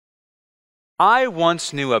I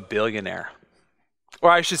once knew a billionaire,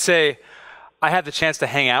 or I should say, I had the chance to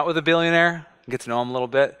hang out with a billionaire, get to know him a little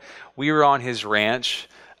bit. We were on his ranch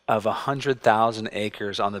of 100,000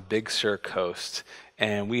 acres on the Big Sur coast,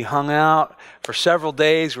 and we hung out for several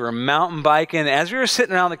days. We were mountain biking. As we were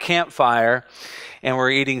sitting around the campfire, and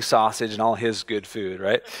we're eating sausage and all his good food,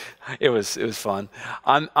 right? It was fun.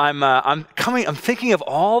 I'm thinking of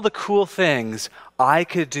all the cool things I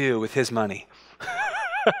could do with his money.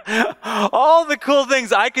 All the cool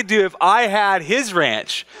things I could do if I had his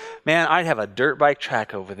ranch. Man, I'd have a dirt bike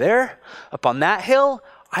track over there. Up on that hill,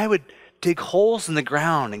 I would dig holes in the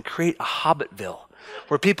ground and create a Hobbitville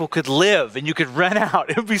where people could live and you could rent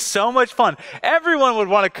out. It would be so much fun. Everyone would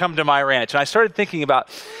want to come to my ranch. And I started thinking about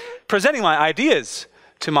presenting my ideas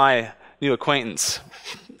to my new acquaintance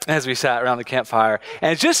as we sat around the campfire.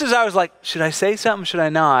 And just as I was like, should I say something? Should I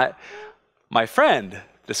not? My friend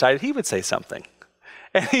decided he would say something.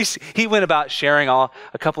 And he went about sharing a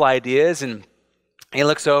couple ideas, and he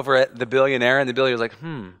looks over at the billionaire, and the billionaire's like,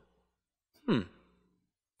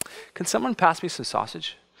 can someone pass me some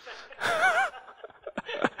sausage?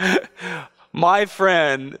 My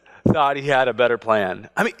friend thought he had a better plan.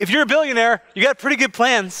 I mean, if you're a billionaire, you got pretty good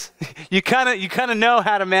plans. You kind of know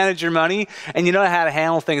how to manage your money, and you know how to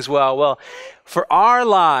handle things well. Well, for our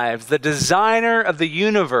lives, the designer of the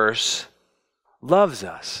universe loves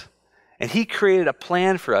us. And he created a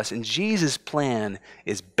plan for us, and Jesus' plan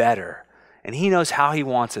is better. And he knows how he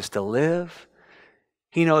wants us to live.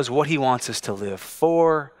 He knows what he wants us to live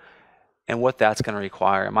for and what that's going to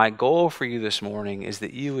require. My goal for you this morning is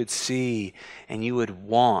that you would see and you would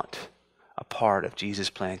want a part of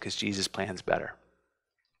Jesus' plan, because Jesus' plan is better.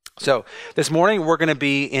 So this morning we're going to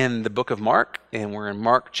be in the book of Mark, and we're in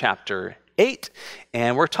Mark chapter 8,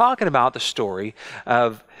 and we're talking about the story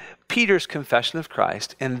of Peter's confession of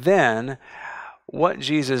Christ, and then what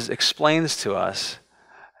Jesus explains to us,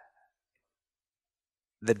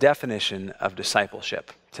 the definition of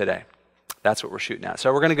discipleship today. That's what we're shooting at.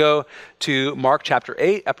 So we're going to go to Mark chapter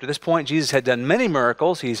 8. Up to this point, Jesus had done many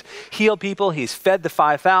miracles. He's healed people. He's fed the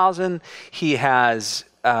 5,000. He has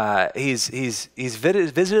he's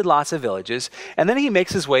visited lots of villages, and then he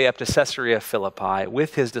makes his way up to Caesarea Philippi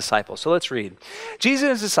with his disciples. So let's read. Jesus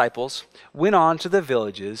and his disciples went on to the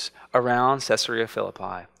villages around Caesarea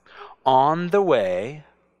Philippi. On the way,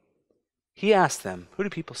 he asked them, "Who do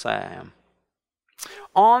people say I am?"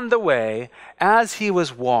 On the way, as he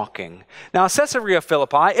was walking. Now, Caesarea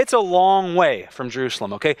Philippi, it's a long way from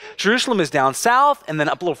Jerusalem, okay? Jerusalem is down south, and then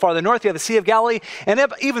up a little farther north, you have the Sea of Galilee, and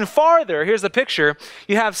up even farther, here's the picture,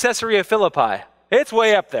 you have Caesarea Philippi. It's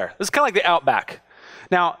way up there. This is kind of like the outback.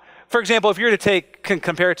 Now, for example, if you were to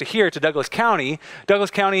compare it to here, to Douglas County, you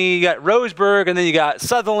got Roseburg, and then you got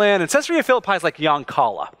Sutherland, and Caesarea Philippi is like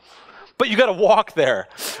Yoncalla. But you got to walk there.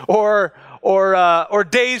 Or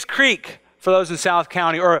Days Creek, for those in South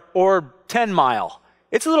County, or 10 Mile.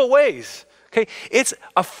 It's a little ways. Okay, it's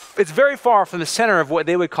very far from the center of what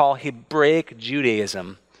they would call Hebraic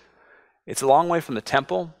Judaism. It's a long way from the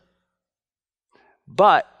temple,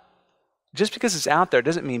 but just because it's out there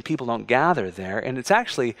doesn't mean people don't gather there, and it's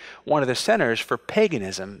actually one of the centers for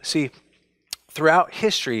paganism. See, throughout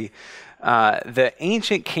history, the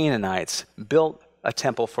ancient Canaanites built a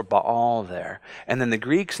temple for Baal there. And then the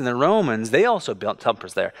Greeks and the Romans, they also built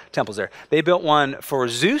temples there. They built one for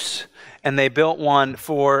Zeus, and they built one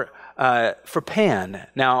for Pan.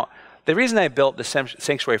 Now, the reason they built the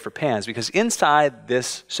sanctuary for Pan is because inside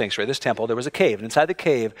this sanctuary, this temple, there was a cave. And inside the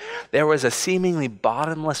cave, there was a seemingly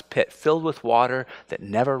bottomless pit filled with water that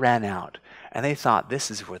never ran out. And they thought,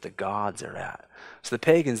 this is where the gods are at. So the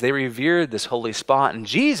pagans, they revered this holy spot. And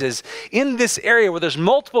Jesus, in this area where there's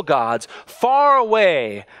multiple gods, far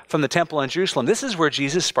away from the temple in Jerusalem, this is where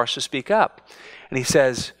Jesus starts to speak up. And he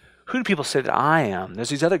says, who do people say that I am? There's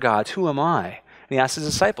these other gods. Who am I? And he asks his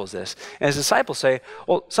disciples this. And his disciples say,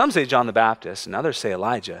 well, some say John the Baptist, and others say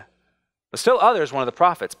Elijah. But still others, one of the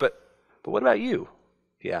prophets. But what about you?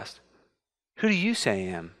 He asked. Who do you say I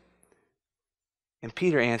am? And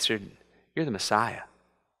Peter answered, you're the Messiah.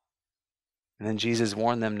 And then Jesus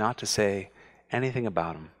warned them not to say anything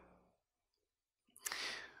about him. I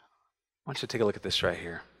want you to take a look at this right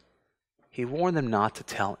here. He warned them not to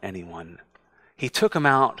tell anyone. He took them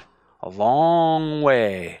out a long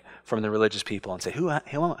way from the religious people and said, who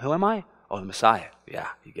am I? Oh, the Messiah. Yeah,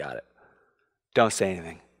 you got it. Don't say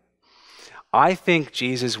anything. I think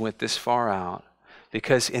Jesus went this far out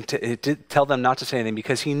because it did tell them not to say anything,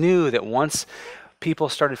 because he knew that once people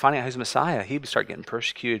started finding out who's Messiah, he would start getting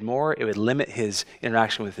persecuted more. It would limit his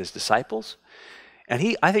interaction with his disciples.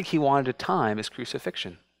 And I think he wanted to time his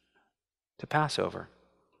crucifixion to Passover.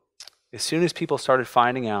 As soon as people started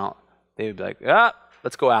finding out they would be like,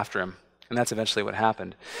 let's go after him. And that's eventually what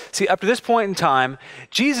happened. See, up to this point in time,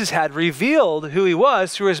 Jesus had revealed who he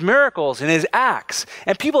was through his miracles and his acts.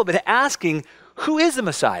 And people have been asking, who is the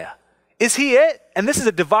Messiah? Is he it? And this is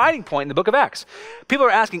a dividing point in the book of Acts. People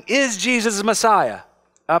are asking, is Jesus the Messiah?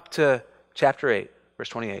 Up to chapter 8, verse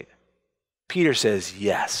 28. Peter says,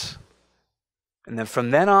 yes. And then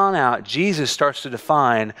from then on out, Jesus starts to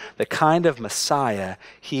define the kind of Messiah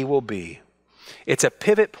he will be. It's a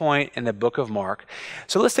pivot point in the book of Mark.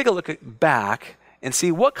 So let's take a look back and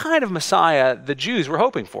see what kind of Messiah the Jews were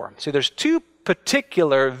hoping for. See, there's two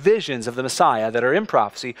particular visions of the Messiah that are in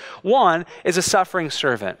prophecy. One is a suffering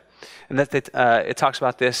servant. And it talks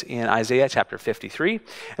about this in Isaiah chapter 53.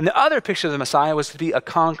 And the other picture of the Messiah was to be a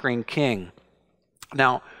conquering king.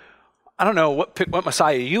 Now, I don't know what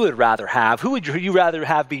Messiah you would rather have. Who would you rather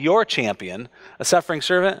have be your champion? A suffering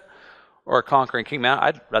servant or a conquering king? Man,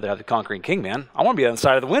 I'd rather have the conquering king, man. I want to be on the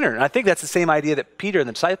side of the winner. And I think that's the same idea that Peter and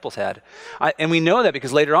the disciples had. And we know that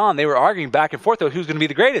because later on they were arguing back and forth about who's going to be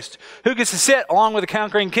the greatest. Who gets to sit along with the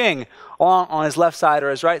conquering king on his left side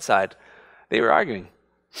or his right side? They were arguing.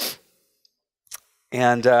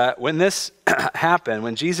 And when this happened,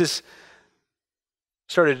 when Jesus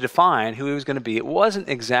started to define who he was going to be, it wasn't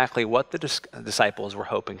exactly what the disciples were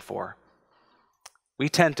hoping for. We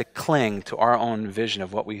tend to cling to our own vision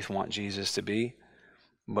of what we want Jesus to be,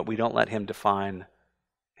 but we don't let him define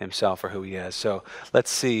himself or who he is. So let's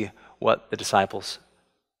see what the disciples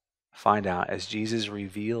find out as Jesus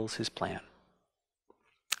reveals his plan.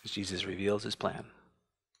 As Jesus reveals his plan.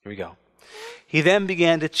 Here we go. He then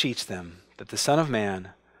began to teach them that the Son of Man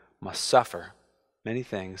must suffer many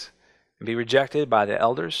things and be rejected by the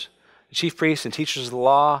elders, the chief priests and teachers of the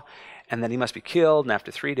law, and that he must be killed and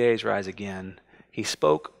after 3 days rise again. He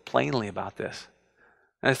spoke plainly about this.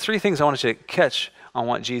 And there's three things I want you to catch on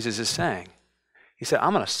what Jesus is saying. He said,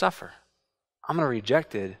 I'm going to suffer, I'm going to be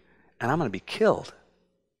rejected, and I'm going to be killed.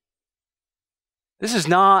 This is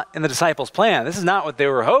not in the disciples' plan. This is not what they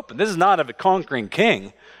were hoping. This is not of a conquering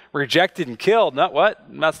king. Rejected and killed. Not what?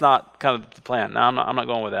 That's not kind of the plan. No, I'm not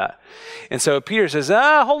going with that. And so Peter says,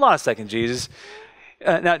 hold on a second, Jesus.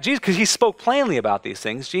 Now, Jesus, because he spoke plainly about these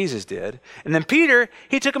things, Jesus did. And then Peter,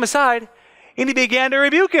 he took him aside and he began to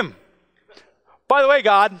rebuke him. By the way,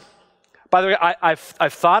 God, I've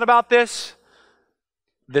thought about this.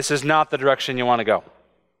 This is not the direction you want to go.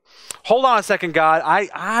 Hold on a second, God.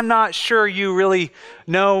 I'm not sure you really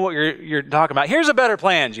know what you're talking about. Here's a better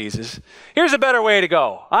plan, Jesus. Here's a better way to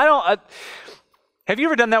go. Have you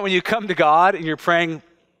ever done that when you come to God and you're praying?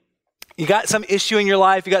 You got some issue in your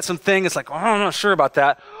life. You got something. It's like, I'm not sure about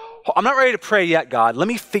that. I'm not ready to pray yet, God. Let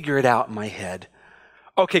me figure it out in my head.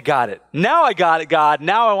 Okay, got it. Now I got it, God.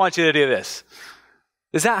 Now I want you to do this.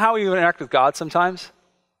 Is that how you interact with God sometimes?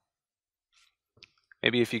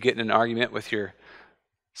 Maybe if you get in an argument with your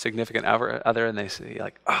significant other and they say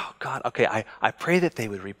like, oh God, okay, I pray that they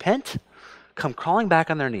would repent, come crawling back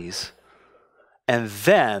on their knees, and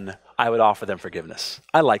then I would offer them forgiveness.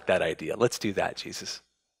 I like that idea. Let's do that, Jesus.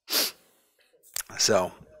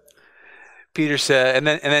 So Peter said, and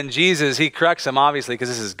then Jesus, he corrects him obviously because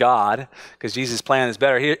this is God, because Jesus' plan is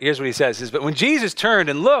better. Here's what he says. He says, but when Jesus turned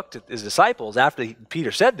and looked at his disciples after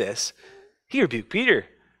Peter said this, he rebuked Peter.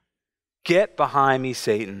 Get behind me,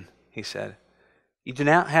 Satan, he said. You do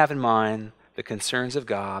not have in mind the concerns of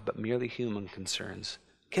God, but merely human concerns.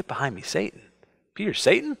 Get behind me, Satan. Peter,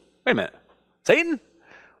 Satan? Wait a minute. Satan?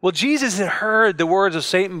 Well, Jesus had heard the words of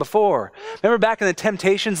Satan before. Remember back in the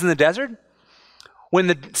temptations in the desert?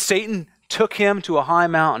 When Satan took him to a high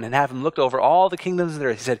mountain and had him looked over all the kingdoms of the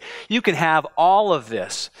earth. He said, you can have all of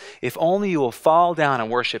this if only you will fall down and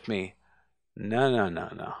worship me. No.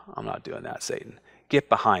 I'm not doing that, Satan. Get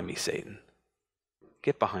behind me, Satan.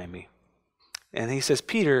 Get behind me. And he says,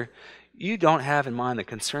 Peter, you don't have in mind the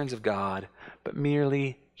concerns of God, but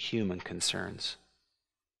merely human concerns.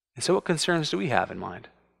 And so what concerns do we have in mind?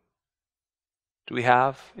 Do we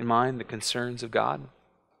have in mind the concerns of God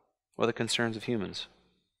or the concerns of humans?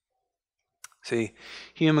 See,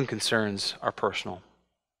 human concerns are personal.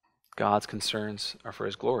 God's concerns are for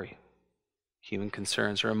his glory. Human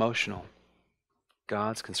concerns are emotional.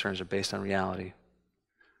 God's concerns are based on reality.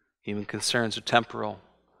 Human concerns are temporal.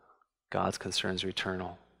 God's concerns are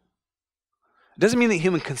eternal. It doesn't mean that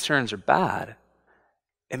human concerns are bad.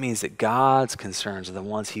 It means that God's concerns are the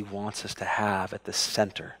ones he wants us to have at the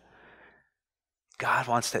center.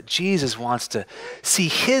 Jesus wants to see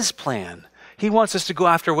his plan. He wants us to go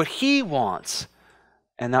after what he wants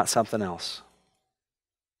and not something else.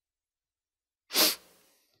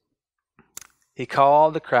 He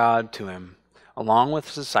called the crowd to him along with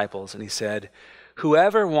his disciples and he said,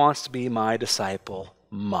 whoever wants to be my disciple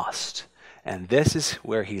must. And this is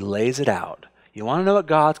where he lays it out. You want to know what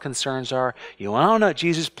God's concerns are? You want to know what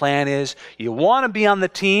Jesus' plan is? You want to be on the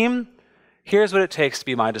team? Here's what it takes to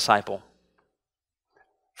be my disciple.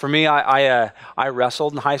 For me, I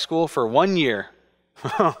wrestled in high school for 1 year.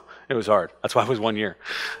 It was hard. That's why it was 1 year.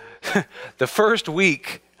 The first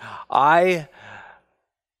week, I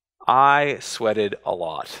sweated a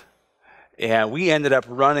lot. And we ended up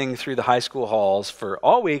running through the high school halls for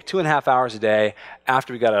all week, 2.5 hours a day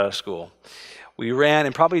after we got out of school. We ran,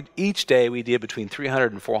 and probably each day we did between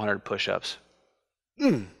 300 and 400 push-ups.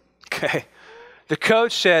 Okay. The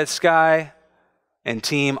coach said, Sky and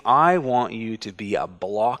team, I want you to be a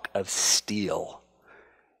block of steel.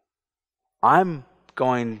 I'm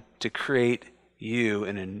going to create you,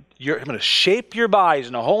 and I'm going to shape your bodies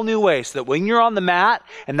in a whole new way so that when you're on the mat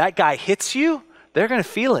and that guy hits you, they're going to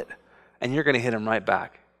feel it, and you're going to hit him right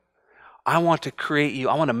back. I want to create you.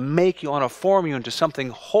 I want to make you. I want to form you into something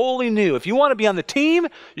wholly new. If you want to be on the team,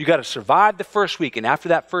 you got to survive the first week. And after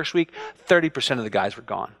that first week, 30% of the guys were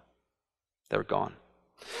gone. They were gone.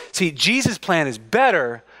 See, Jesus' plan is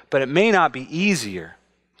better, but it may not be easier.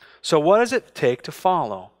 So what does it take to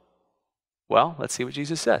follow? Well, let's see what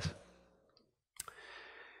Jesus says.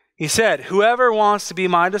 He said, whoever wants to be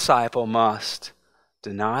my disciple must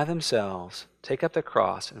deny themselves, take up their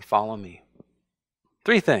cross, and follow me.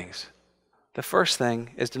 3 things. The first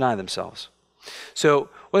thing is deny themselves. So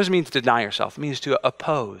what does it mean to deny yourself? It means to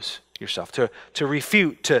oppose yourself, to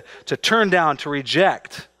refute, to turn down, to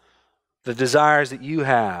reject the desires that you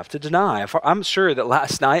have, to deny. I'm sure that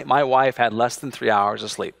last night my wife had less than 3 hours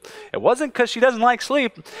of sleep. It wasn't because she doesn't like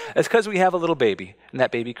sleep. It's because we have a little baby, and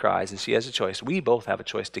that baby cries, and she has a choice. We both have a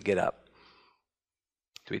choice to get up.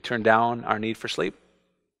 Do we turn down our need for sleep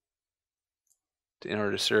in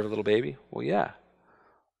order to serve a little baby? Well, yeah.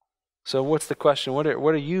 So what's the question? What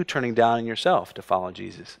are you turning down in yourself to follow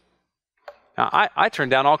Jesus? Now, I turn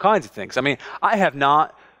down all kinds of things. I mean, I have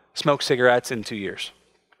not smoked cigarettes in 2 years.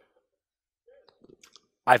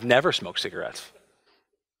 I've never smoked cigarettes.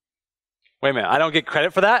 Wait a minute, I don't get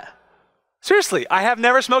credit for that? Seriously, I have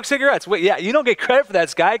never smoked cigarettes. Wait, yeah, you don't get credit for that,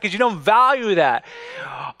 Sky, because you don't value that.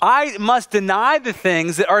 I must deny the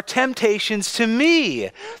things that are temptations to me.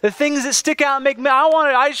 The things that stick out and make me,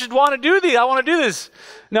 I should want to do these. I want to do this.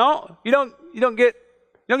 No, you don't get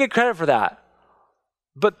credit for that.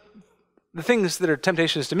 But the things that are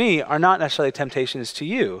temptations to me are not necessarily temptations to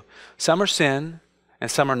you. Some are sin and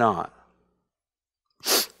some are not.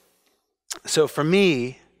 So for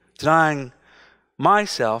me, denying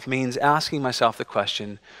myself means asking myself the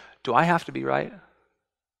question, do I have to be right?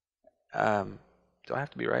 Do I have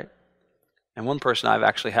to be right? And one person I've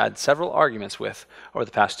actually had several arguments with over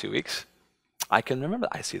the past 2 weeks, I can remember,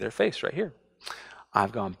 I see their face right here.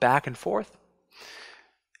 I've gone back and forth.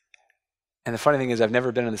 And the funny thing is I've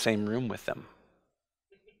never been in the same room with them.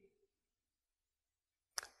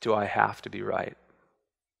 Do I have to be right?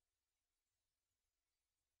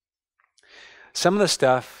 Some of the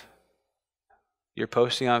stuff you're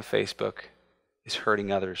posting on Facebook is hurting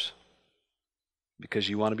others because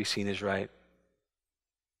you want to be seen as right.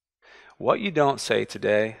 What you don't say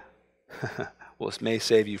today may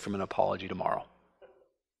save you from an apology tomorrow.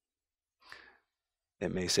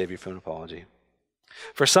 It may save you from an apology.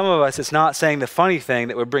 For some of us, it's not saying the funny thing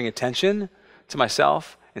that would bring attention to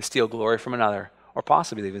myself and steal glory from another, or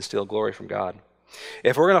possibly even steal glory from God.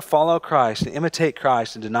 If we're going to follow Christ and imitate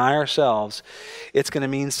Christ and deny ourselves, it's going to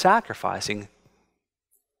mean sacrificing.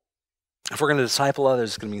 If we're going to disciple others,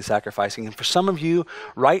 it's going to mean sacrificing. And for some of you,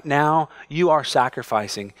 right now, you are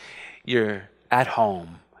sacrificing. You're at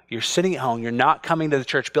home. You're sitting at home. You're not coming to the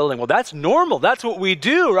church building. Well, that's normal. That's what we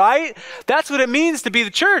do, right? That's what it means to be the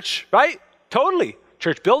church, right? Totally.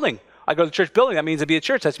 Church building. I go to the church building. That means to be a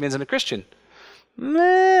church. That means I'm a Christian.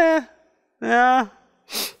 Yeah.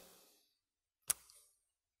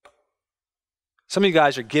 Some of you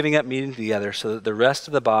guys are giving up meeting together so that the rest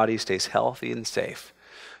of the body stays healthy and safe.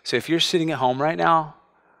 So if you're sitting at home right now,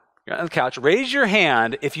 you're on the couch, raise your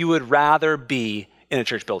hand if you would rather be in a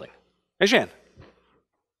church building. Raise your hand.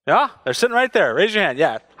 Yeah, they're sitting right there. Raise your hand.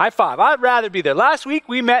 Yeah, high five. I'd rather be there. Last week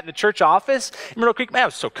we met in the church office in Middle Creek. Man, I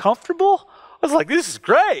was so comfortable. I was like, this is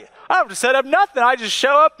great. I don't have to set up nothing. I just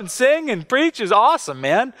show up and sing and preach. It's awesome,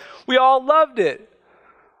 man. We all loved it.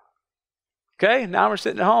 Okay, now we're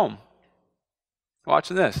sitting at home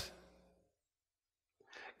watching this.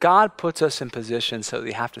 God puts us in position so that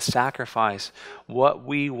we have to sacrifice what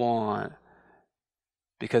we want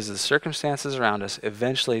because of the circumstances around us,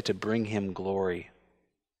 eventually to bring him glory.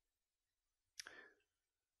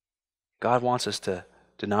 God wants us to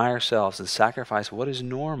deny ourselves and sacrifice what is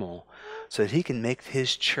normal so that he can make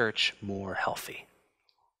his church more healthy.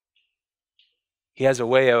 He has a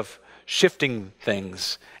way of shifting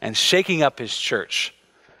things and shaking up his church.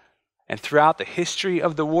 And throughout the history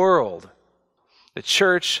of the world, the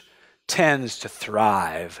church tends to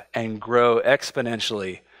thrive and grow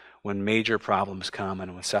exponentially when major problems come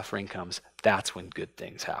and when suffering comes. That's when good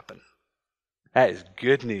things happen. That is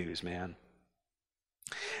good news, man.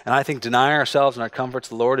 And I think denying ourselves and our comforts,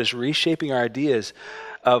 the Lord is reshaping our ideas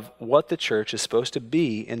of what the church is supposed to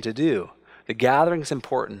be and to do. The gathering is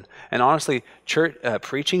important. And honestly, church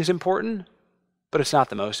preaching is important, but it's not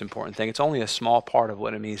the most important thing. It's only a small part of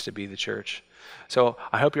what it means to be the church. So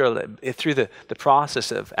I hope you're, through the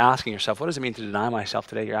process of asking yourself, what does it mean to deny myself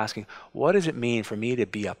today? You're asking, what does it mean for me to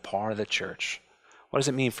be a part of the church? What does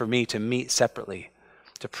it mean for me to meet separately,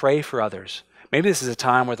 to pray for others? Maybe this is a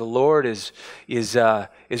time where the Lord is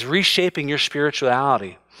reshaping your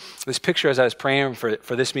spirituality. This picture, as I was praying for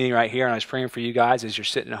this meeting right here, and I was praying for you guys as you're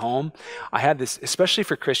sitting at home, I had this, especially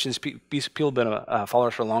for Christians, people have been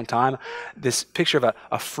followers for a long time, this picture of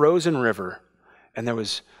a frozen river, and there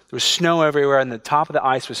was snow everywhere, and the top of the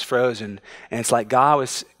ice was frozen, and it's like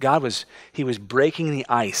He was breaking the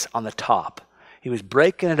ice on the top. He was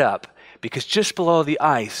breaking it up, because just below the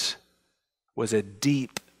ice was a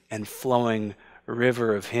deep and flowing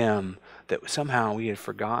river of Him that somehow we had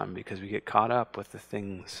forgotten because we get caught up with the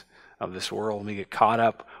things of this world. We get caught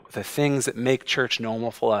up with the things that make church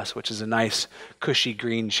normal for us, which is a nice, cushy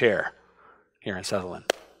green chair here in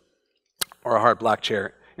Sutherland, or a hard black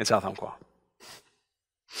chair in South Umpqua.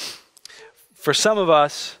 For some of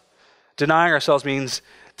us, denying ourselves means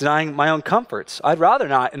denying my own comforts. I'd rather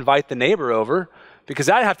not invite the neighbor over because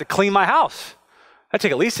I'd have to clean my house. That'd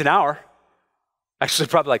take at least an hour. Actually,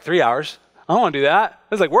 probably like 3 hours. I don't want to do that.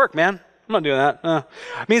 It's like work, man. I'm not doing that.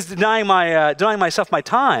 It means denying myself my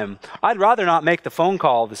time. I'd rather not make the phone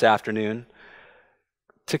call this afternoon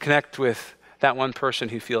to connect with that one person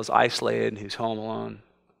who feels isolated and who's home alone.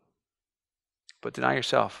 But deny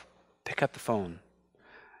yourself. Pick up the phone.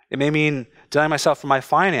 It may mean denying myself from my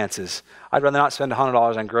finances. I'd rather not spend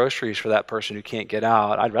 $100 on groceries for that person who can't get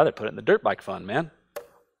out. I'd rather put it in the dirt bike fund, man.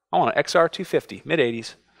 I want an XR 250,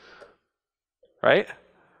 mid-80s. Right?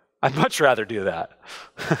 I'd much rather do that.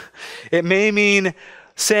 It may mean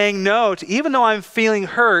saying no to, even though I'm feeling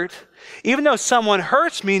hurt, even though someone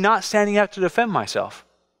hurts me, not standing up to defend myself.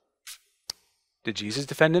 Did Jesus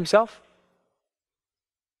defend himself?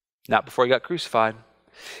 Not before he got crucified.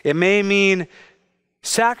 It may mean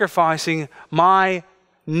sacrificing my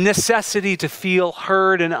necessity to feel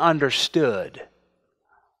heard and understood.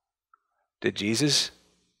 Did Jesus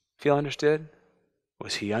feel understood?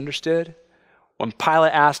 Was he understood? When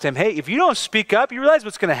Pilate asked him, hey, if you don't speak up, you realize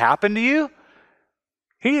what's going to happen to you?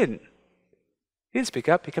 He didn't. He didn't speak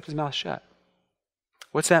up. He kept his mouth shut.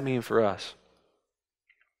 What's that mean for us?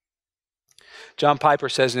 John Piper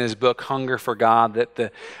says in his book, Hunger for God, that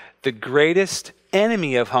the greatest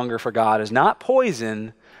enemy of hunger for God is not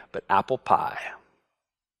poison, but apple pie.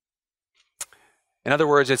 In other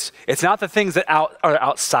words, it's not the things that are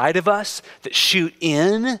outside of us that shoot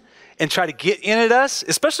in and try to get in at us,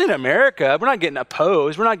 especially in America. We're not getting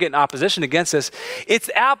opposed. We're not getting opposition against us. It's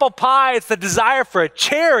apple pie. It's the desire for a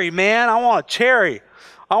cherry, man. I want a cherry.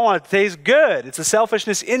 I want it to taste good. It's the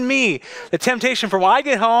selfishness in me. The temptation for when I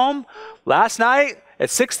get home last night at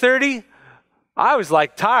 6:30, I was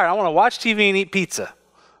like tired. I want to watch TV and eat pizza.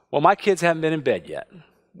 Well, my kids haven't been in bed yet.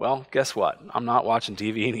 Well, guess what? I'm not watching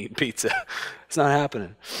TV and eating pizza. It's not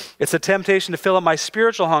happening. It's a temptation to fill up my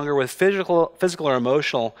spiritual hunger with physical or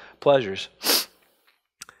emotional pleasures.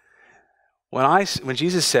 When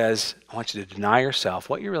Jesus says, I want you to deny yourself,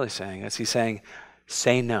 what you're really saying is he's saying,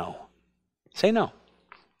 say no. Say no.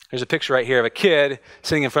 There's a picture right here of a kid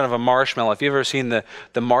sitting in front of a marshmallow. If you've ever seen the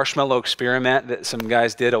marshmallow experiment that some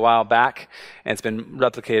guys did a while back, and it's been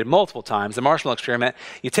replicated multiple times, the marshmallow experiment,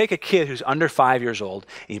 you take a kid who's under 5 years old,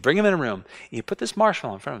 and you bring him in a room, and you put this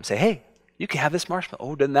marshmallow in front of him and say, hey, you can have this marshmallow.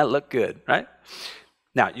 Oh, doesn't that look good, right?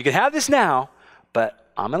 Now, you can have this now,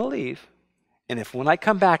 but I'm going to leave, and when I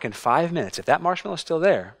come back in 5 minutes, if that marshmallow is still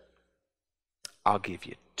there, I'll give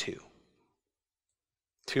you 2.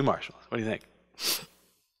 2 marshmallows. What do you think?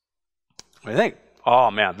 What do you think? Oh,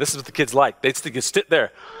 man, this is what the kids like. They just sit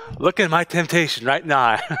there. Look at my temptation right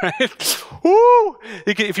now. Right? Woo!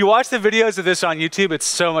 If you watch the videos of this on YouTube, it's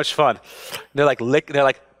so much fun. They're like,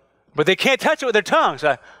 but they can't touch it with their tongue.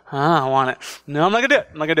 So I want it. No, I'm not going to do it.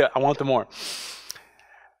 I'm not going to do it. I want them more.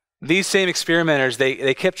 These same experimenters,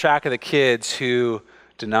 they kept track of the kids who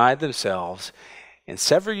denied themselves. And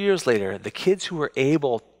several years later, the kids who were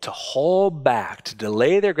able to hold back, to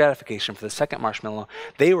delay their gratification for the second marshmallow,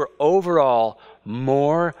 they were overall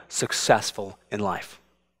more successful in life.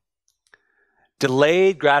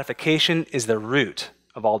 Delayed gratification is the root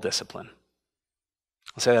of all discipline.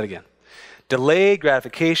 I'll say that again. Delayed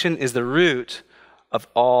gratification is the root of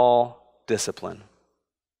all discipline.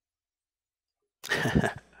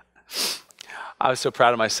 I was so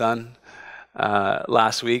proud of my son.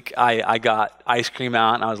 Last week, I got ice cream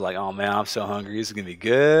out, and I was like, oh man, I'm so hungry. This is going to be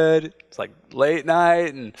good. It's like late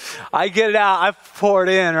night, and I get it out. I pour it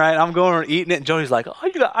in, right? I'm going and eating it, and Jody's like, oh,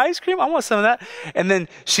 you got ice cream? I want some of that. And then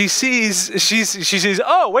she sees,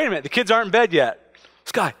 oh, wait a minute. The kids aren't in bed yet.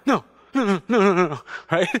 Sky, no,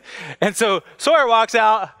 right? And so Sawyer walks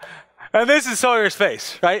out, and this is Sawyer's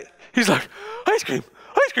face, right? He's like, ice cream.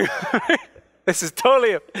 This is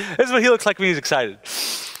what he looks like when he's excited.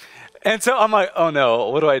 And so I'm like, oh no,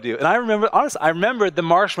 what do I do? And I remember the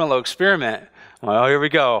marshmallow experiment. I'm like, oh, here we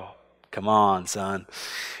go. Come on, son.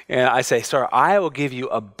 And I say, sir, I will give you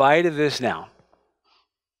a bite of this now.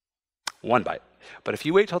 One bite. But if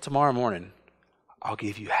you wait till tomorrow morning, I'll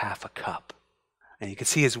give you half a cup. And you can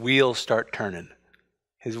see his wheels start turning.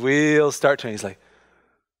 He's like,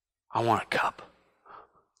 I want a cup.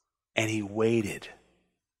 And he waited.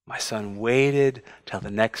 My son waited till the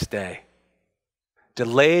next day.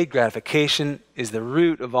 Delayed gratification is the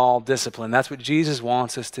root of all discipline. That's what Jesus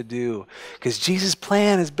wants us to do. Because Jesus'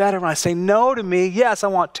 plan is better. When I say no to me, yes, I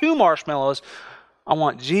want 2 marshmallows. I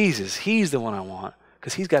want Jesus. He's the one I want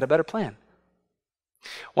because he's got a better plan.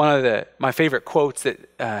 One of my favorite quotes that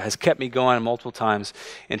has kept me going multiple times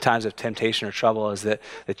in times of temptation or trouble is that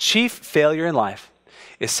the chief failure in life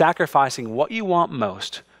is sacrificing what you want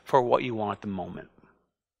most for what you want at the moment.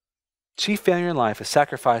 Chief failure in life is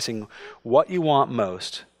sacrificing what you want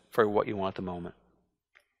most for what you want at the moment.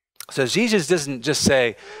 So Jesus doesn't just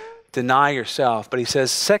say, deny yourself, but he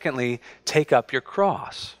says, secondly, take up your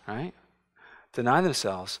cross, right? Deny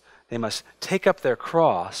themselves. They must take up their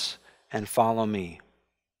cross and follow me.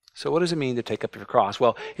 So what does it mean to take up your cross?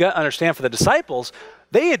 Well, you got to understand for the disciples,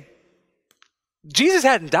 Jesus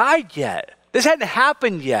hadn't died yet. This hadn't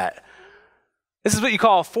happened yet. This is what you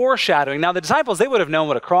call foreshadowing. Now, the disciples, they would have known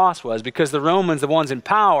what a cross was because the Romans, the ones in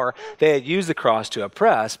power, they had used the cross to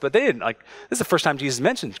oppress, but they didn't this is the first time Jesus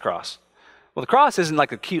mentions cross. Well, the cross isn't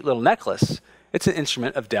like a cute little necklace. It's an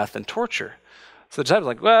instrument of death and torture. So the disciples are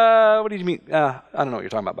like, well, what do you mean? I don't know what you're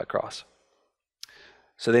talking about by cross.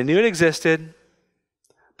 So they knew it existed,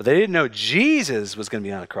 but they didn't know Jesus was going to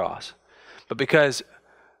be on a cross. But because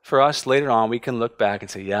for us later on, we can look back and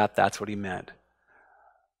say, yeah, that's what he meant.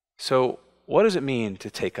 So what does it mean to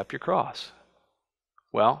take up your cross?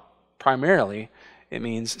 Well, primarily, it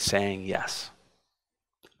means saying yes.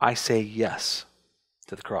 I say yes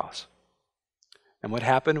to the cross. And what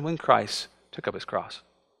happened when Christ took up his cross?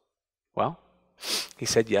 Well, he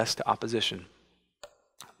said yes to opposition.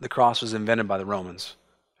 The cross was invented by the Romans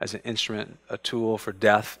as an instrument, a tool for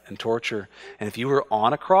death and torture. And if you were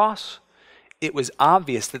on a cross, it was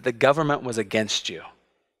obvious that the government was against you.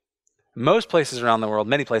 Most places around the world,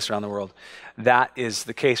 many places around the world, that is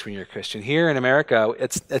the case when you're a Christian. Here in America,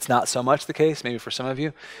 it's not so much the case, maybe for some of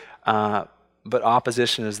you, but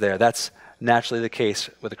opposition is there. That's naturally the case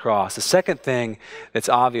with the cross. The second thing that's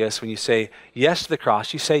obvious when you say yes to the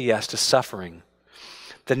cross, you say yes to suffering.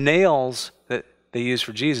 The nails that they used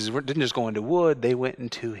for Jesus didn't just go into wood, they went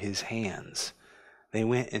into his hands. They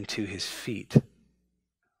went into his feet.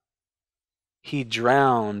 He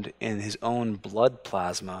drowned in his own blood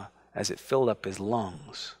plasma as it filled up his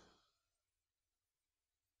lungs.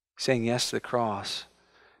 Saying yes to the cross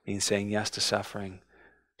means saying yes to suffering,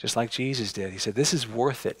 just like Jesus did. He said, this is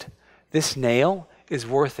worth it. This nail is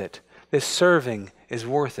worth it. This serving is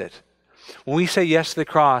worth it. When we say yes to the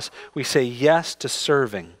cross, we say yes to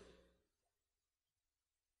serving.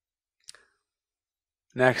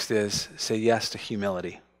 Next is say yes to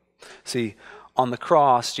humility. See, on the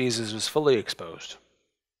cross, Jesus was fully exposed.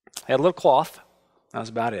 He had a little cloth. That was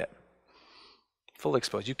about it. Fully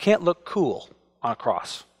exposed. You can't look cool on a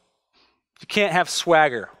cross. You can't have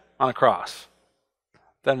swagger on a cross.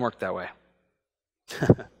 Doesn't work that way.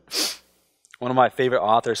 One of my favorite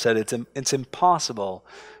authors said it's impossible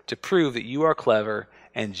to prove that you are clever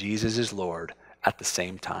and Jesus is Lord at the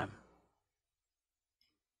same time.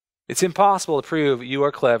 It's impossible to prove you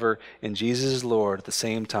are clever and Jesus is Lord at the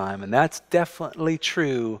same time. And that's definitely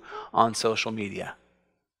true on social media.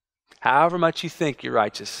 However much you think you're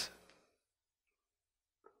righteous,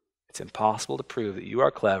 it's impossible to prove that you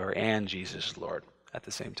are clever and Jesus is Lord at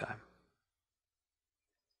the same time.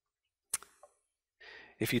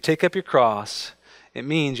 If you take up your cross, it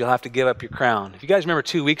means you'll have to give up your crown. If you guys remember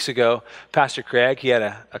 2 weeks ago, Pastor Craig, he had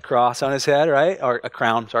a cross on his head, right? Or a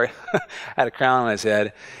crown, sorry. Had a crown on his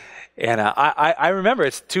head. And I remember,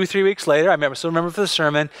 it's 2-3 weeks later, I still remember for the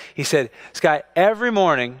sermon, he said, Sky, every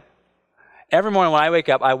morning when I wake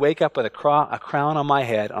up with a crown on my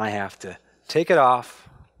head, and I have to take it off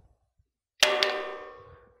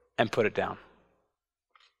and put it down.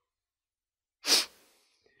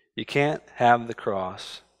 You can't have the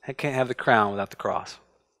cross. You can't have the crown without the cross.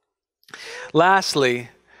 Lastly,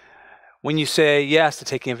 when you say yes to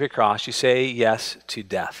taking up your cross, you say yes to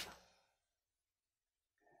death.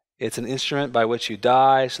 It's an instrument by which you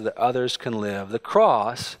die so that others can live. The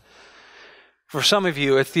cross, for some of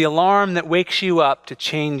you, it's the alarm that wakes you up to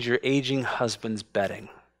change your aging husband's bedding.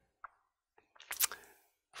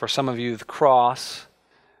 For some of you, the cross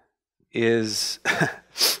is,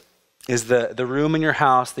 is the room in your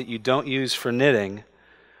house that you don't use for knitting,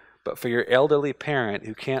 but for your elderly parent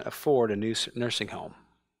who can't afford a new nursing home.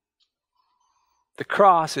 The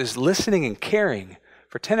cross is listening and caring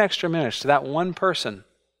for 10 extra minutes to that one person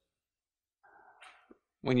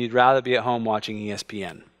when you'd rather be at home watching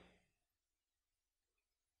ESPN.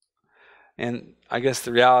 And I guess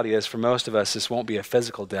the reality is, for most of us, this won't be a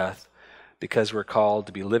physical death because we're called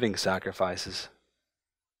to be living sacrifices.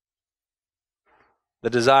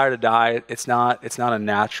 The desire to die, it's not a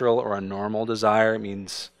natural or a normal desire. It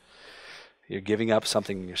means you're giving up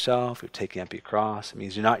something in yourself, you're taking up your cross. It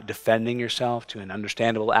means you're not defending yourself to an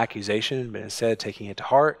understandable accusation, but instead taking it to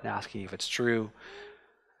heart and asking if it's true.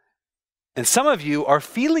 And some of you are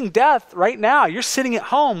feeling death right now. You're sitting at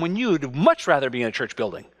home when you'd much rather be in a church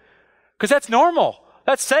building. Because that's normal.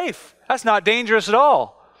 That's safe. That's not dangerous at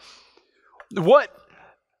all. What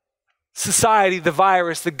society, the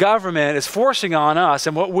virus, the government is forcing on us,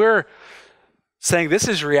 and what we're saying, this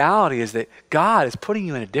is reality, is that God is putting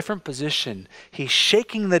you in a different position. He's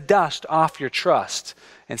shaking the dust off your trust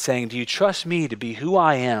and saying, do you trust me to be who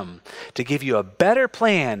I am, to give you a better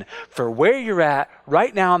plan for where you're at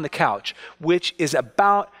right now on the couch, which is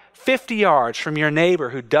about 50 yards from your neighbor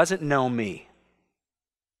who doesn't know me.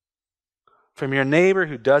 From your neighbor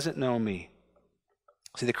who doesn't know me.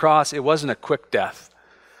 See, the cross, it wasn't a quick death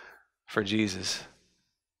for Jesus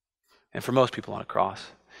and for most people on a cross.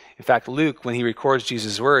 In fact, Luke, when he records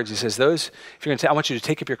Jesus' words, he says, I want you to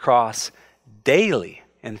take up your cross daily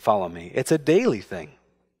and follow me. It's a daily thing.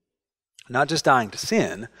 Not just dying to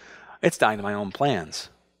sin, it's dying to my own plans.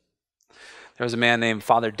 There was a man named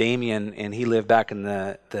Father Damien, and he lived back in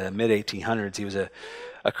the mid-1800s. He was a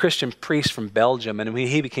Christian priest from Belgium, and when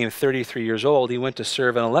he became 33 years old, he went to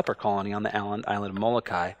serve in a leper colony on the island of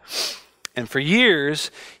Molokai. And for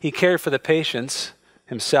years, he cared for the patients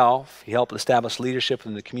himself. He helped establish leadership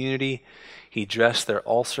in the community. He dressed their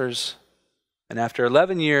ulcers. And after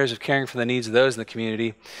 11 years of caring for the needs of those in the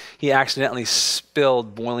community, he accidentally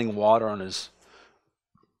spilled boiling water on his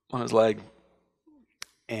leg,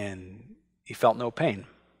 and he felt no pain.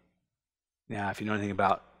 Now, if you know anything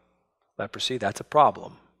about leprosy, that's a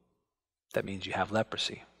problem. That means you have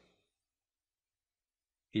leprosy.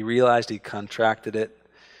 He realized he contracted it,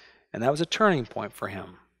 and that was a turning point for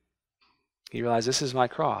him. He realized, this is my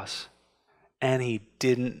cross, and he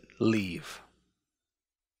didn't leave.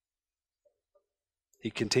 He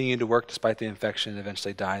continued to work despite the infection and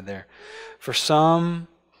eventually died there. For some,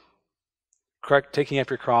 taking up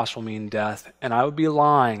your cross will mean death, and I would be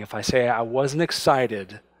lying if I say I wasn't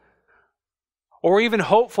excited or even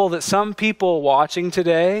hopeful that some people watching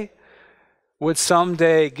today would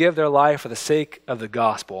someday give their life for the sake of the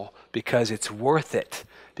gospel, because it's worth it,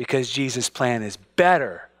 because Jesus' plan is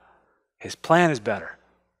better. His plan is better.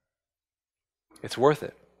 It's worth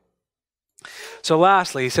it. So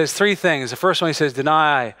lastly, he says 3 things. The first one, he says,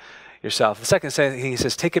 deny yourself. The second thing, he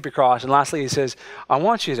says, take up your cross. And lastly, he says, I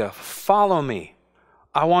want you to follow me.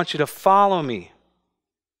 I want you to follow me.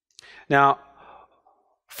 Now,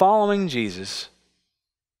 following Jesus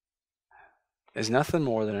is nothing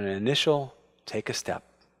more than an initial take a step.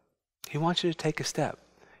 He wants you to take a step.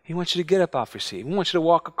 He wants you to get up off your seat. He wants you to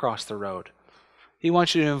walk across the road. He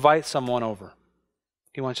wants you to invite someone over.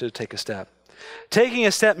 He wants you to take a step. Taking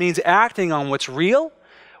a step means acting on what's real,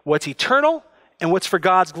 what's eternal, and what's for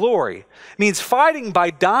God's glory. It means fighting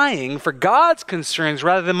by dying for God's concerns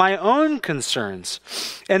rather than my own concerns.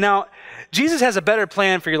 And now, Jesus has a better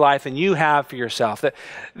plan for your life than you have for yourself.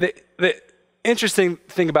 The interesting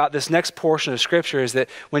thing about this next portion of Scripture is that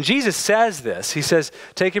when Jesus says this, he says,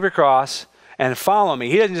 take up your cross and follow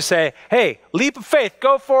me. He doesn't just say, hey, leap of faith,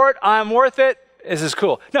 go for it, I'm worth it, this is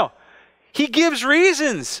cool. No. He gives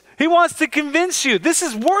reasons. He wants to convince you this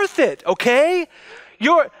is worth it, okay?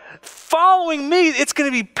 You're following me. It's going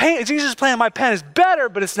to be pain. Jesus' plan, my plan is better,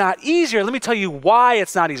 but it's not easier. Let me tell you why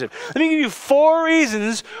it's not easier. Let me give you 4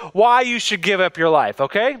 reasons why you should give up your life,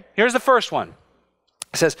 okay? Here's the first one.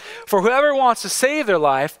 It says, for whoever wants to save their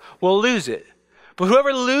life will lose it. But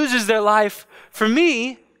whoever loses their life for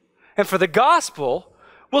me and for the gospel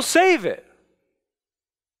will save it.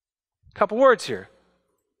 A couple words here.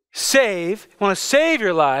 Save, you want to save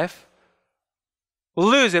your life, will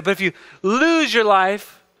lose it. But if you lose your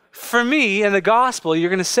life for me and the gospel, you're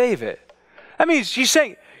going to save it. That means she's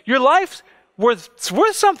saying your life's worth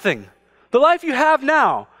something. The life you have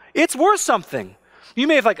now, it's worth something. You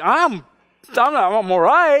may have like, I'm all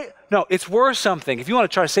right. No, it's worth something. If you want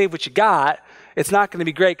to try to save what you got, it's not going to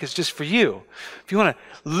be great because it's just for you. If you want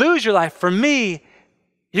to lose your life for me,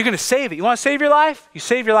 you're going to save it. You want to save your life? You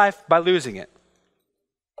save your life by losing it.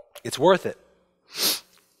 It's worth it.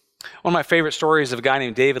 One of my favorite stories of a guy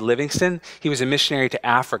named David Livingstone. He was a missionary to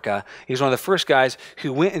Africa. He was one of the first guys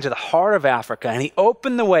who went into the heart of Africa, and he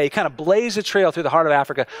opened the way, he kind of blazed a trail through the heart of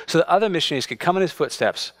Africa so that other missionaries could come in his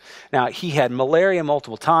footsteps. Now, he had malaria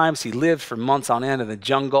multiple times. He lived for months on end in the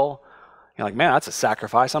jungle. You're like, man, that's a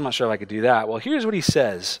sacrifice. I'm not sure if I could do that. Well, here's what he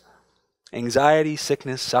says. Anxiety,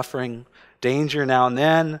 sickness, suffering, danger now and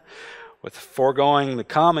then, with foregoing the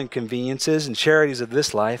common conveniences and charities of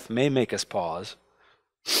this life may make us pause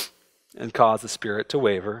and cause the spirit to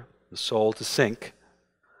waver, the soul to sink.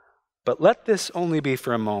 But let this only be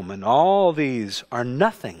for a moment. All these are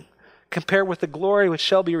nothing compared with the glory which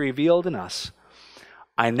shall be revealed in us.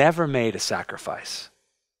 I never made a sacrifice.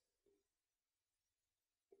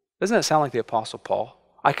 Doesn't that sound like the Apostle Paul?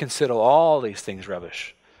 I consider all these things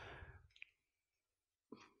rubbish.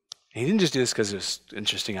 He didn't just do this because it was an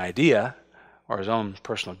interesting idea or his own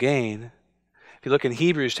personal gain. If you look in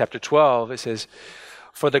Hebrews chapter 12, it says,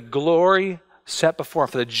 for the glory set before him,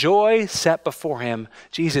 for the joy set before him,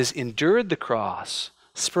 Jesus endured the cross,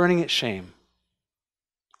 spurning its shame.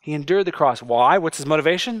 He endured the cross. Why? What's his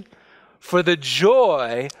motivation? For the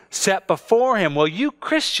joy set before him. Well, you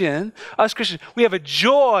Christian, us Christians, we have a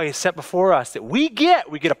joy set before us that we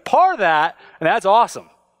get. We get a part of that, and that's awesome.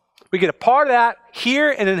 We get a part of that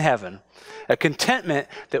here and in heaven. A contentment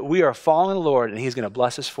that we are following the Lord, and he's going to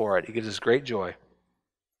bless us for it. He gives us great joy.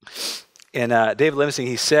 And David Livingstone,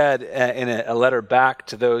 he said in a letter back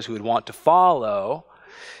to those who would want to follow,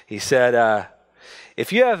 he said,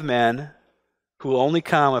 if you have men who will only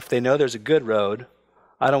come if they know there's a good road,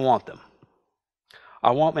 I don't want them.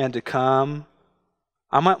 I want men to come.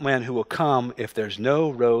 I want men who will come if there's no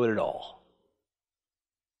road at all.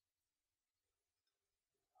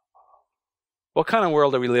 What kind of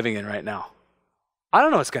world are we living in right now? I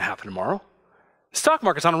don't know what's going to happen tomorrow. The stock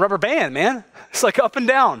market's on a rubber band, man. It's like up and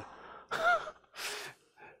down.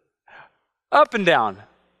 Up and down.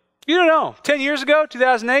 You don't know. 10 years ago,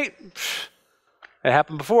 2008, it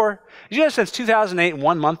happened before. Did you know since 2008,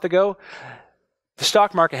 1 month ago, the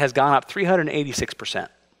stock market has gone up 386%.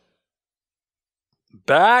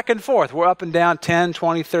 Back and forth. We're up and down 10,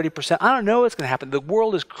 20, 30%. I don't know what's going to happen. The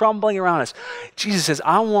world is crumbling around us. Jesus says,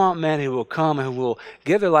 I want men who will come and who will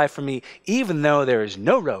give their life for me, even though there is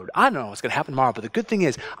no road. I don't know what's going to happen tomorrow, but the good thing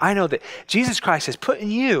is, I know that Jesus Christ has put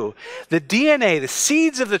in you the DNA, the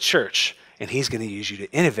seeds of the church, and he's going to use you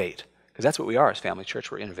to innovate, because that's what we are as Family Church.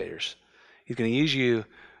 We're innovators. He's going to use you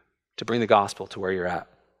to bring the gospel to where you're at.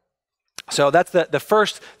 So that's the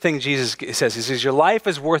first thing Jesus says. He says, your life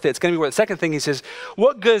is worth it. It's going to be worth it. The second thing he says,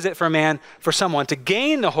 what good is it for someone to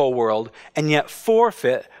gain the whole world and yet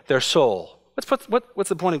forfeit their soul? What's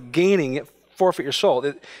the point of gaining it, forfeit your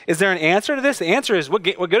soul? Is there an answer to this? The answer is, what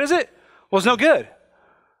good is it? Well, it's no good.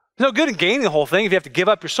 There's no good in gaining the whole thing if you have to give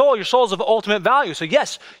up your soul. Your soul is of ultimate value. So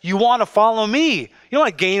yes, you want to follow me. You don't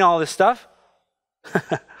want to gain all this stuff.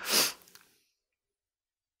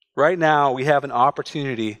 Right now, we have an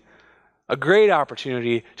opportunity, a great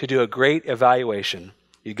opportunity to do a great evaluation.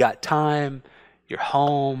 You got time, you're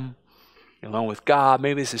home, you're alone with God.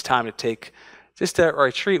 Maybe this is time to take just a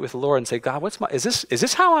retreat with the Lord and say, God, is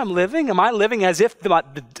this how I'm living? Am I living as if I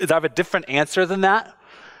have a different answer than that?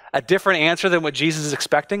 A different answer than what Jesus is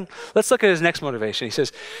expecting? Let's look at his next motivation. He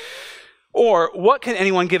says, or what can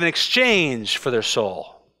anyone give in exchange for their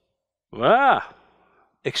soul?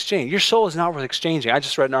 Exchange. Your soul is not worth exchanging. I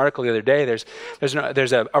just read an article the other day. There's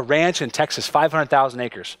a ranch in Texas, 500,000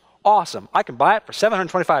 acres. Awesome. I can buy it for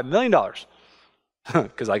 $725 million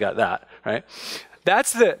because I got that, right?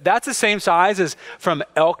 That's the same size as from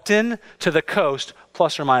Elkton to the coast,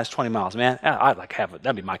 plus or minus 20 miles. Man, I'd like to have it.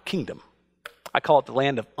 That'd be my kingdom. I call it the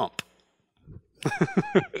land of ump.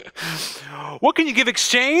 What can you give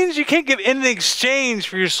exchange? You can't give anything exchange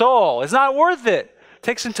for your soul. It's not worth it.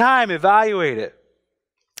 Take some time, evaluate it.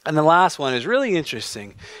 And the last one is really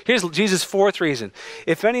interesting. Here's Jesus' fourth reason.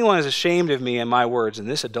 If anyone is ashamed of me and my words in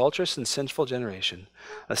this adulterous and sinful generation,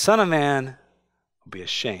 the Son of Man will be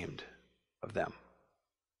ashamed of them.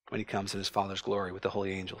 when he comes in his Father's glory with the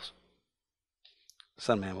holy angels. The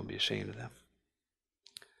Son of Man will be ashamed of them.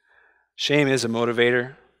 Shame is a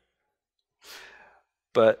motivator,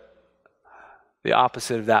 but the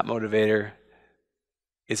opposite of that motivator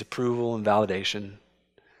is approval and validation.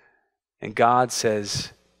 And God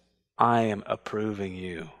says, I am approving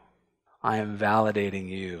you. I am validating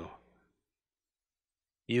you.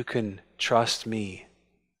 You can trust me.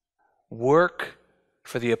 Work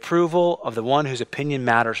for the approval of the one whose opinion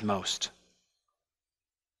matters most.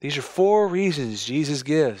 These are 4 reasons Jesus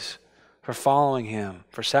gives for following him,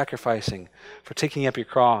 for sacrificing, for taking up your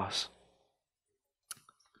cross.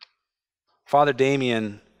 Father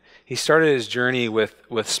Damien, he started his journey with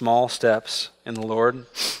small steps in the Lord.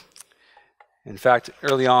 In fact,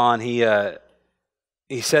 early on, he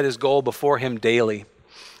set his goal before him daily.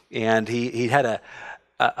 And he had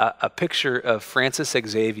a picture of Francis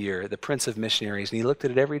Xavier, the Prince of Missionaries, and he looked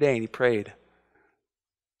at it every day and he prayed.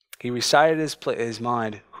 He recited his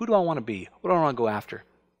mind, who do I want to be? What do I want to go after?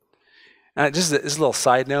 And just this little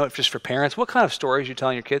side note, just for parents, what kind of stories are you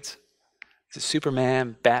telling your kids? Is it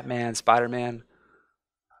Superman, Batman, Spider-Man?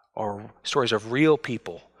 Or stories of real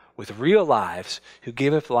people with real lives who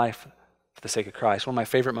gave up life for the sake of Christ? One of my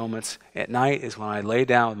favorite moments at night is when I lay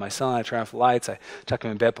down with my son, I turn off the lights, I tuck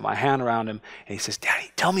him in bed, put my hand around him, and he says,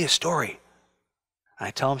 Daddy, tell me a story. And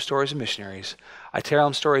I tell him stories of missionaries. I tell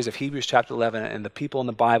him stories of Hebrews chapter 11 and the people in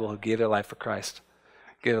the Bible who gave their life for Christ,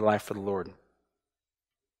 gave their life for the Lord.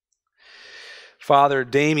 Father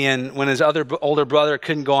Damien, when his older brother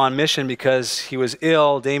couldn't go on mission because he was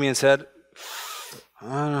ill, Damien said,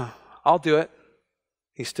 I'll do it.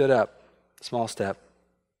 He stood up, small step.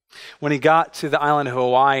 When he got to the island of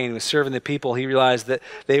Hawaii and was serving the people, he realized that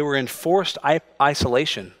they were in forced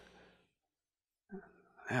isolation.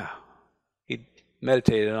 Yeah, he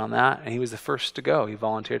meditated on that, and he was the first to go. He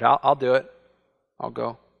volunteered, I'll do it. I'll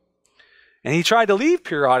go. And he tried to leave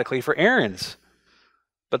periodically for errands,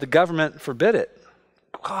 but the government forbid it.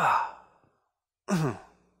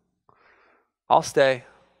 I'll stay.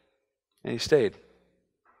 And he stayed.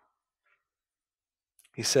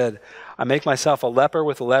 He said, I make myself a leper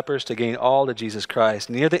with the lepers to gain all to Jesus Christ.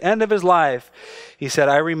 Near the end of his life, he said,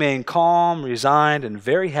 I remain calm, resigned, and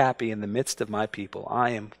very happy in the midst of my people.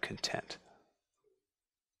 I am content.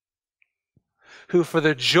 Who for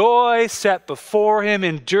the joy set before him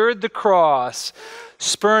endured the cross,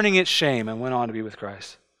 spurning its shame, and went on to be with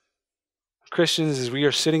Christ. Christians, as we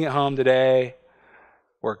are sitting at home today,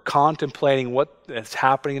 we're contemplating what is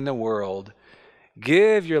happening in the world.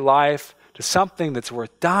 Give your life to something that's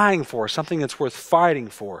worth dying for, something that's worth fighting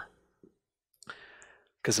for.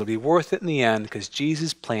 Because it'll be worth it in the end, because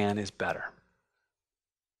Jesus' plan is better.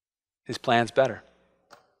 His plan's better.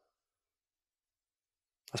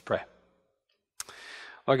 Let's pray.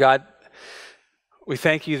 Lord God, we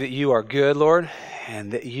thank you that you are good, Lord,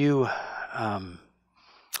 and that you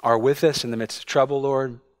are with us in the midst of trouble,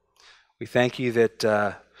 Lord. We thank you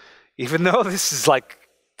that even though this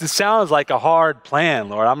sounds like a hard plan,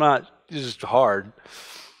 Lord, this is hard.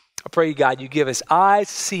 I pray, God, you give us eyes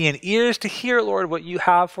to see and ears to hear, Lord, what you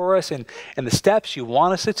have for us and the steps you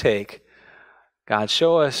want us to take. God,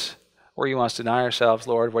 show us where you want us to deny ourselves,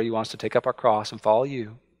 Lord, where you want us to take up our cross and follow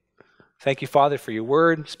you. Thank you, Father, for your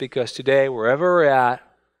word. Speak to us today, wherever we're at.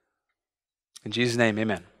 In Jesus' name,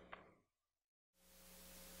 amen.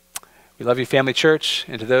 We love you, Family Church,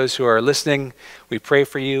 and to those who are listening, we pray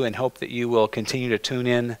for you and hope that you will continue to tune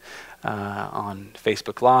in on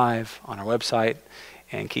Facebook Live, on our website,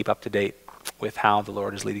 and keep up to date with how the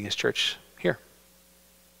Lord is leading his church here.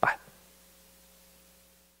 Bye.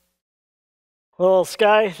 Well,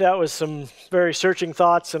 Sky, that was some very searching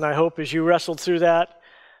thoughts, and I hope as you wrestled through that,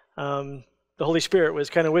 the Holy Spirit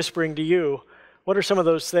was kind of whispering to you, what are some of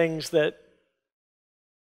those things that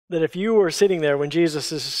if you were sitting there when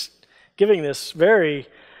Jesus is giving this very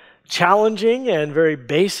challenging and very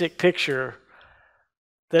basic picture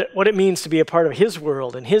that what it means to be a part of his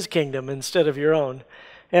world and his kingdom instead of your own.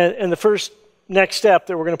 And the first next step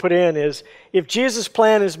that we're going to put in is, if Jesus'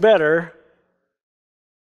 plan is better,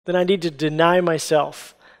 then I need to deny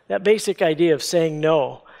myself. That basic idea of saying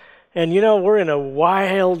no. And we're in a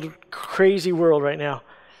wild, crazy world right now.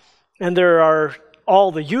 And there are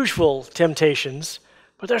all the usual temptations,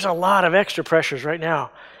 but there's a lot of extra pressures right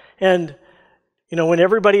now. And, when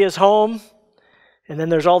everybody is home, and then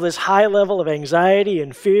there's all this high level of anxiety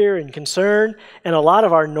and fear and concern, and a lot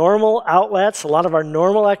of our normal outlets, a lot of our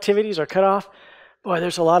normal activities are cut off. Boy,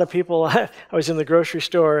 there's a lot of people. I was in the grocery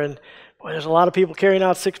store, and boy, there's a lot of people carrying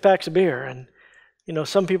out 6 packs of beer. And,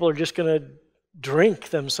 some people are just going to drink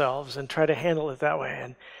themselves and try to handle it that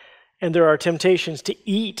way. And there are temptations to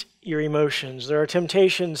eat your emotions. There are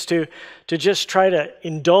temptations to just try to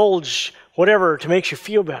indulge whatever to make you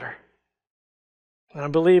feel better. And I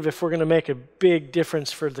believe if we're going to make a big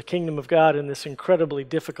difference for the kingdom of God in this incredibly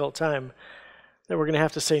difficult time, that we're going to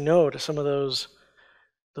have to say no to some of those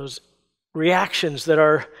reactions that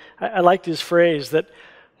are, I like this phrase, that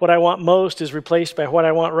what I want most is replaced by what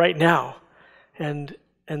I want right now. And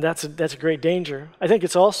that's a great danger. I think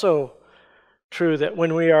it's also true that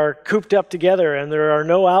when we are cooped up together and there are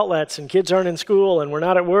no outlets and kids aren't in school and we're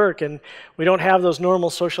not at work and we don't have those normal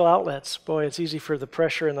social outlets, boy, it's easy for the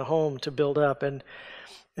pressure in the home to build up. And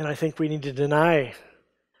I think we need to deny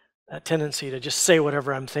that tendency to just say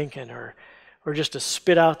whatever I'm thinking or just to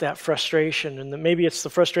spit out that frustration. And that maybe it's the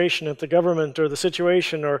frustration at the government or the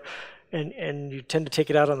situation and you tend to take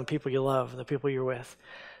it out on the people you love, the people you're with.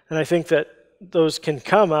 And I think that those can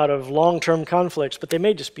come out of long-term conflicts, but they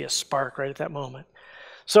may just be a spark right at that moment.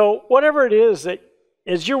 So whatever it is that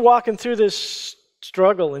as you're walking through this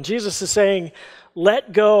struggle, and Jesus is saying,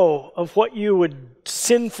 let go of what you would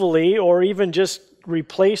sinfully or even just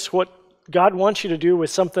replace what God wants you to do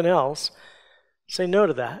with something else, say no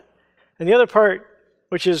to that. And the other part,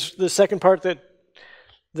 which is the second part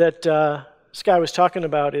that Sky was talking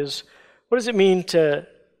about, is what does it mean to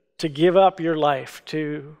give up your life,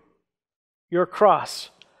 to your cross?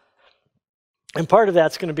 And part of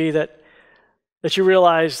that's going to be that you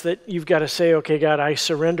realize that you've got to say, okay, God, I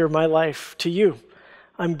surrender my life to you.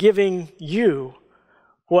 I'm giving you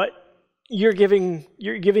what you're giving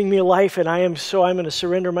me a life, and I'm going to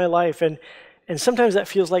surrender my life. And sometimes that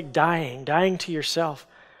feels like dying to yourself.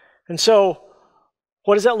 And so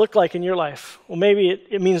what does that look like in your life? Well, maybe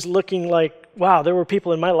it means looking like, wow, there were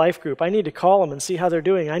people in my life group. I need to call them and see how they're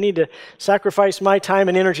doing. I need to sacrifice my time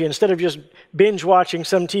and energy instead of just binge watching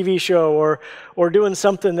some TV show or doing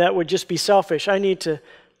something that would just be selfish. I need to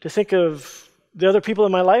think of the other people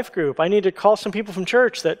in my life group. I need to call some people from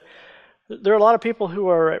church that there are a lot of people who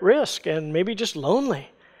are at risk and maybe just lonely.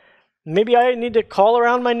 Maybe I need to call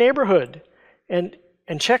around my neighborhood and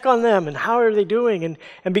check on them and how are they doing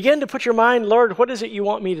and begin to put your mind, Lord, what is it you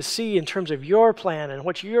want me to see in terms of your plan and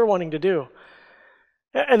what you're wanting to do?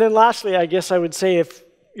 And then lastly, I guess I would say if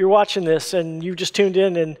you're watching this and you've just tuned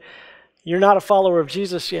in and you're not a follower of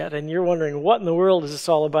Jesus yet and you're wondering what in the world is this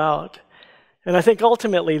all about? And I think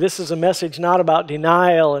ultimately this is a message not about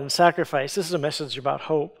denial and sacrifice. This is a message about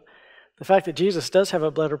hope. The fact that Jesus does have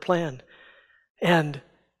a better plan. And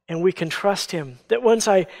we can trust him. That once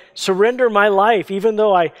I surrender my life, even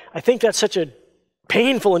though I think that's such a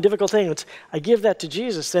painful and difficult thing, I give that to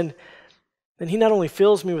Jesus, then he not only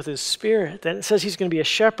fills me with his Spirit, then it says he's going to be a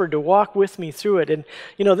shepherd to walk with me through it. And,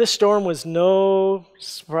 this storm was no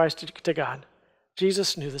surprise to God.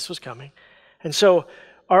 Jesus knew this was coming. And so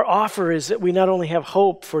our offer is that we not only have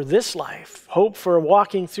hope for this life, hope for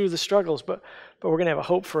walking through the struggles, but we're going to have a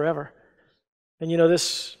hope forever. And,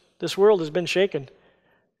 this world has been shaken.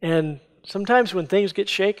 And sometimes when things get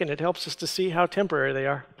shaken, it helps us to see how temporary they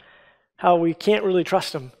are, how we can't really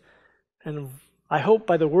trust them. And I hope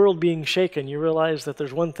by the world being shaken, you realize that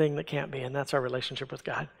there's one thing that can't be, and that's our relationship with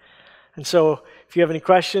God. And so if you have any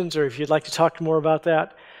questions or if you'd like to talk more about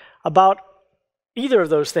that, about either of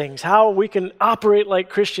those things, how we can operate like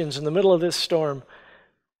Christians in the middle of this storm,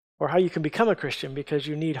 or how you can become a Christian because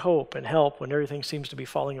you need hope and help when everything seems to be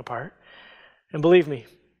falling apart. And believe me,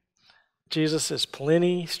 Jesus is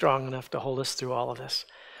plenty strong enough to hold us through all of this.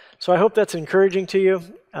 So I hope that's encouraging to you.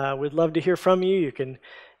 We'd love to hear from you. You can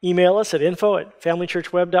email us at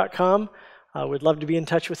info@familychurchweb.com. We'd love to be in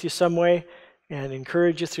touch with you some way and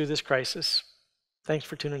encourage you through this crisis. Thanks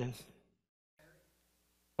for tuning in.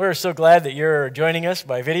 We're so glad that you're joining us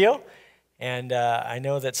by video. And I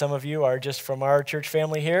know that some of you are just from our church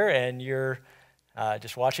family here, and you're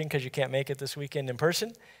just watching because you can't make it this weekend in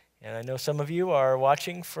person. And I know some of you are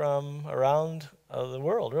watching from around the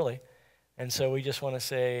world, really. And so we just want to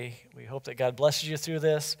say we hope that God blesses you through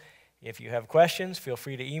this. If you have questions, feel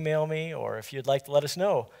free to email me, or if you'd like to let us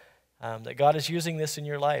know that God is using this in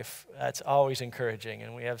your life, that's always encouraging.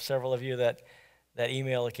 And we have several of you that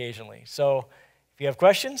email occasionally. So if you have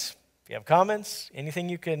questions, if you have comments, anything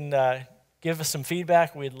you can give us some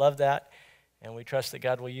feedback, we'd love that. And we trust that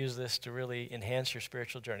God will use this to really enhance your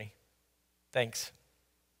spiritual journey. Thanks.